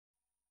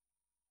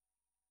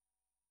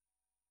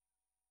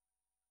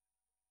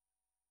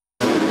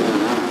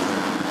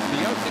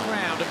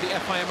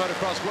Fire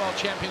Motocross World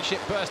Championship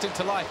burst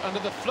into life under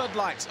the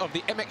floodlights of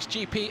the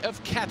MXGP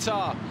of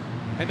Qatar.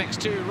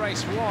 MX2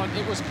 race 1,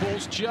 it was Paul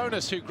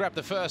Jonas who grabbed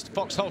the first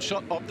foxhole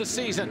shot of the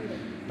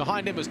season.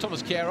 Behind him was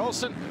Thomas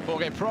Kjær-Olsen,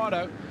 Jorge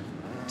Prado.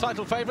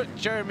 Title favourite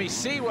Jeremy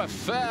Seewer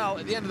fell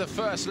at the end of the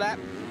first lap.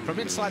 From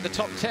inside the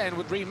top 10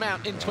 would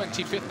remount in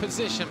 25th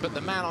position, but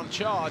the man on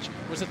charge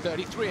was the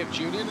 33 of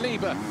Julian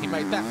Lieber. He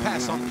made that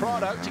pass on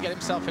Prado to get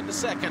himself into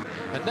second,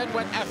 and then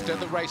went after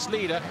the race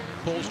leader,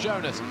 Paul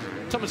Jonas.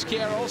 Thomas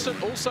Kjær-Olsen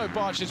also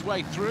barged his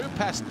way through,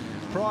 past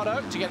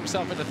Prado to get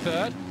himself into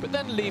third, but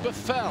then Lieber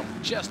fell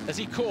just as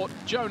he caught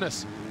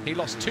Jonas. He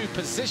lost 2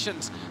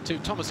 positions to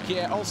Thomas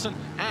Kjær-Olsen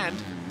and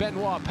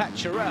Benoit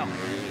Paturel.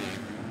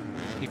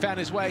 He found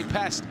his way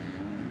past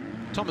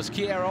Thomas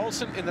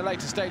Kjær-Olsen in the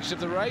later stages of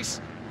the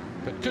race,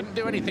 but couldn't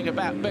do anything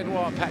about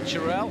Benoit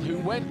Paturel, who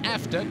went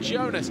after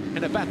Jonas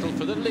in a battle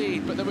for the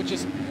lead. But there were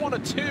just 1 or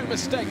 2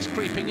 mistakes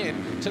creeping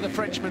in to the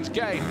Frenchman's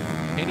game.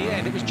 In the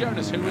end, it was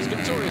Jonas who was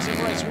victorious in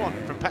race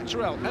 1 from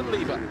Paturel and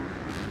Lieber.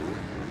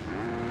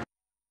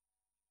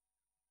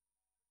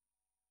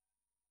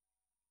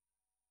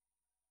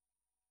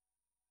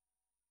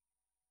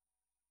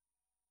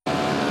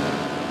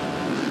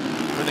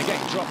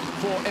 Renegade dropped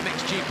for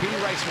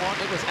MXGP race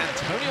 1. It was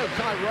Antonio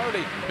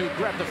Cairoli who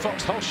grabbed the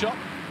foxhole shot.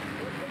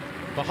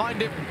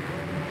 Behind him,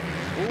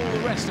 all the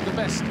rest of the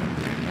best,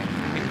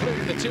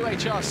 including the 2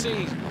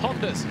 HRC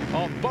Hondas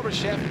of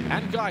Bobryshev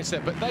and Geiser,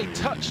 but they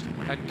touched,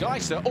 and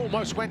Geiser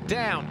almost went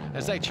down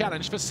as they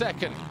challenged for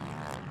second.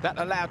 That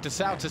allowed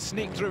Dessau to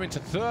sneak through into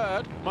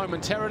third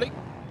momentarily,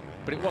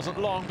 but it wasn't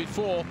long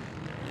before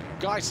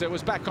Geiser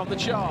was back on the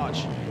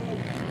charge.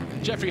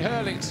 Jeffrey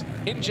Hurlings,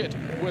 injured,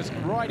 was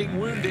riding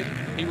wounded.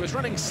 He was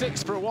running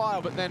 6th for a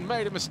while, but then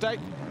made a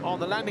mistake on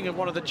the landing of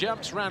one of the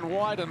jumps, ran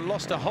wide and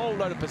lost a whole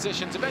load of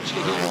positions.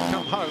 Eventually, he would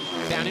come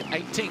home down in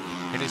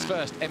 18th in his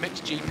first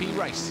MXGP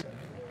race.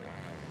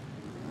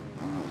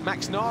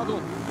 Max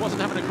Nagel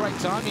wasn't having a great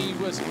time. He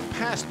was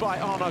passed by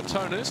Arno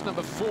Tonus,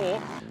 number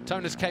 4.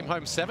 Tonus came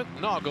home 7th.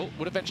 Nagel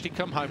would eventually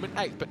come home in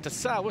 8th, but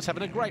Dessau was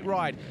having a great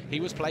ride. He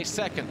was placed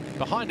 2nd.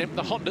 Behind him,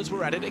 the Hondas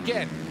were at it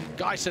again.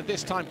 Geiser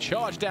this time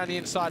charged down the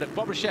inside of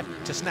Bobryshev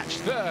to snatch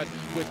 3rd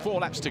with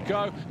 4 laps to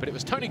go, but it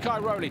was Tony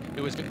Cairoli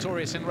who was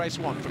victorious in race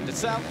 1 from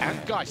Dessau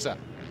and Geiser.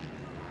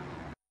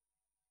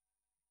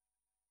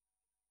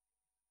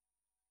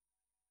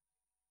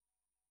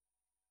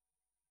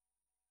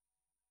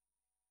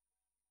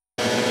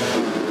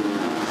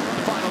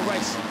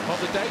 Of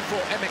the day for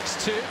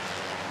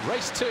MX2,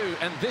 race 2,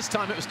 and this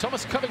time it was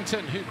Thomas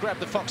Covington who grabbed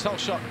the foxhole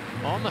shot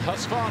on the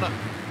Husqvarna.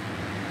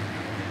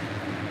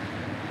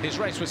 His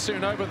race was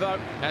soon over though,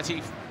 as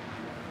he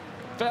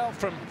fell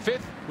from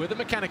 5th with a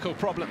mechanical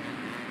problem.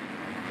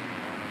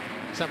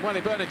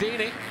 Samuele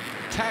Bernardini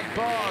tagged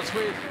bars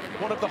with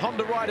one of the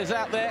Honda riders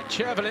out there,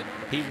 Chervelin.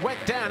 He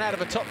went down out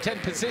of a top 10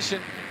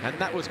 position, and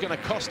that was going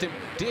to cost him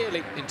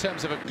dearly in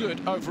terms of a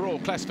good overall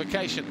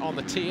classification on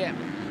the TM.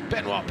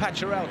 Benoit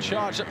Paturel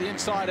charged up the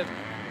inside of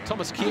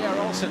Thomas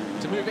Kjær-Olsen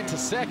to move into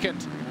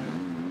 2nd,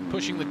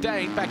 pushing the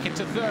Dane back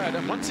into 3rd,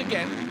 and once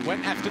again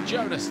went after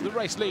Jonas, the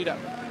race leader.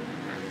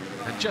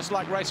 And just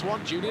like race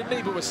 1, Julian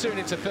Lieber was soon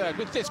into 3rd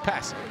with this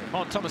pass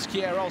on Thomas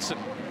Kjær-Olsen.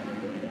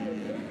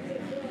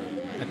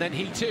 And then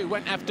he too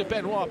went after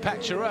Benoit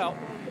Paturel.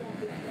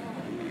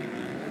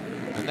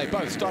 And they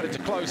both started to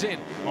close in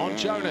on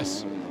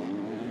Jonas.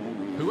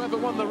 Whoever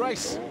won the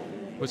race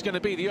was going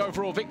to be the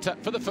overall victor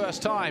for the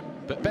first time,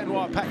 but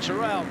Benoit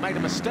Paturel made a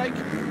mistake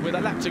with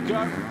a lap to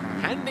go,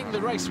 handing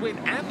the race win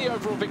and the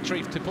overall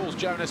victory to Paul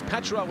Jonas.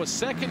 Paturel was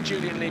 2nd,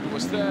 Julian Lieber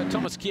was 3rd,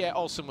 Thomas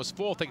Kjær-Olsen was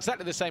 4th,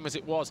 exactly the same as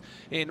it was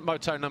in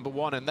Moto number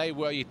 1, and they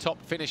were your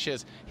top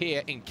finishers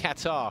here in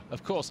Qatar.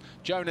 Of course,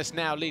 Jonas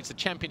now leads the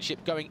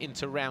championship going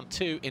into round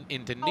 2 in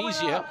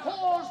Indonesia,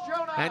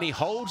 and he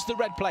holds the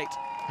red plate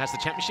as the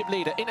championship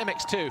leader in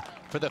MX2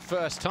 for the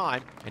first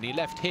time, and he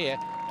left here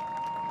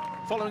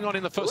following on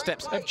in the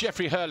footsteps of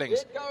Jeffrey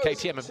Hurlings.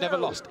 KTM have never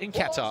lost in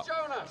Qatar.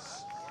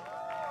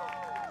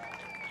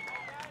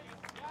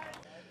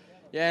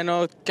 Yeah,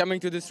 no, coming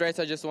to this race,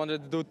 I just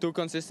wanted to do 2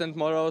 consistent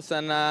motos,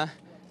 and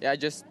yeah,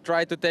 just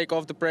try to take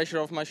off the pressure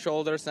off my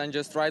shoulders and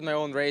just ride my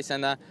own race.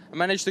 And I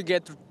managed to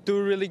get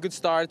 2 really good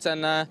starts,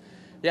 and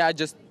yeah, I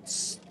just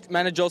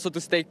managed also to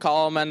stay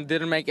calm and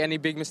didn't make any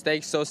big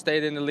mistakes, so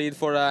stayed in the lead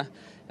for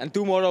and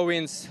 2 moto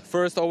wins.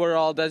 First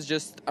overall, that's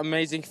just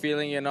amazing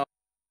feeling, you know.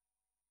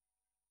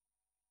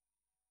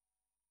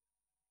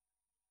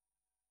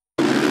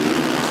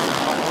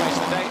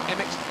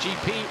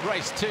 MXGP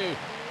race 2.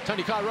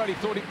 Tony Cairoli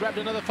thought he grabbed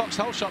another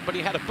foxhole shot, but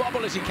he had a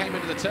bobble as he came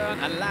into the turn,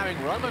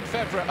 allowing Roman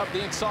Febvre up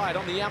the inside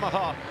on the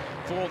Yamaha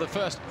for the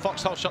first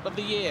foxhole shot of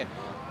the year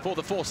for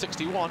the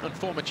 461 and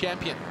former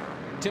champion.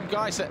 Tim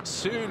Geiser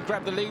soon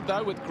grabbed the lead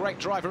though, with great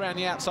drive around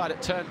the outside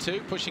at turn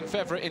 2, pushing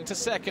Febvre into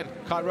 2nd.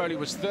 Cairoli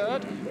was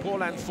 3rd,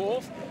 Paulin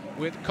 4th,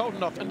 with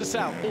Koldenhoff and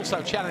Dessau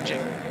also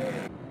challenging.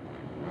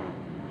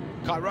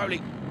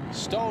 Cairoli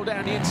stole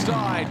down the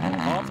inside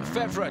of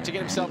Febvre to get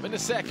himself into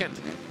 2nd.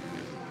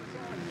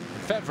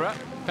 Febvre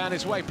found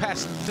his way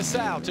past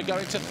Dessau to go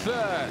into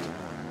 3rd.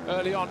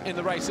 early on in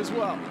the race as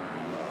well.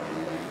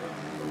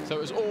 So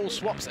it was all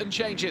swaps and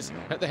changes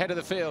at the head of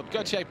the field.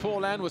 Gauthier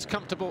Paulin was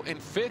comfortable in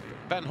 5th.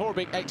 Van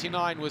Horbig,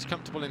 89, was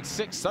comfortable in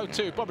 6th. So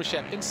too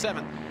Bobryshev in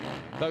 7th.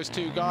 Those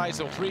 2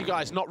 guys, or 3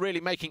 guys, not really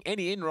making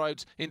any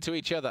inroads into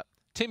each other.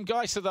 Tim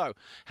Geiser, though,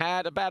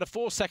 had about a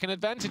 4-second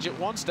advantage at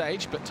one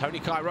stage, but Tony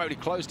Cairoli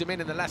closed him in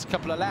the last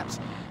couple of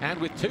laps.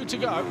 And with 2 to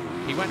go,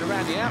 he went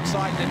around the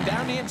outside and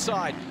down the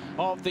inside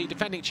of the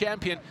defending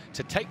champion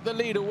to take the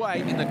lead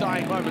away in the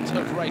dying moments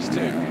of race 2.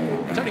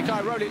 Tony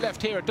Cairoli left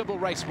here a double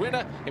race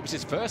winner. It was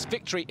his first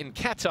victory in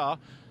Qatar.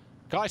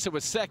 Geiser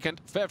was 2nd,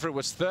 Fevre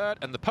was 3rd,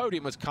 and the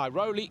podium was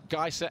Cairoli,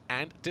 Geiser,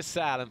 and de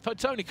Salle. And for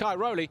Tony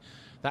Cairoli,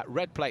 that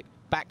red plate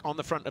back on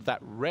the front of that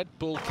Red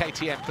Bull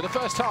KTM for the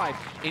first time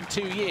in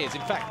 2 years.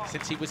 In fact,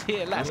 since he was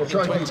here last in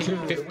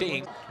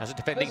 2015 as a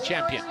defending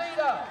champion.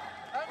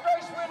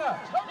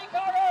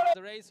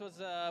 The race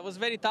was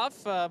very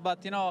tough,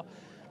 but you know,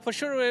 for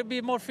sure we'll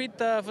be more fit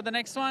for the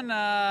next one.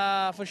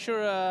 For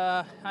sure,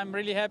 I'm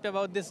really happy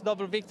about this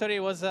double victory. It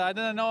was I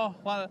didn't know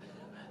to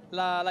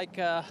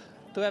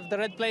have the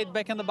red plate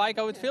back in the bike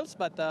how it feels,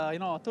 but you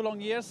know, 2 long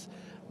years.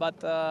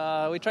 But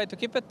we tried to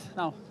keep it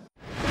now.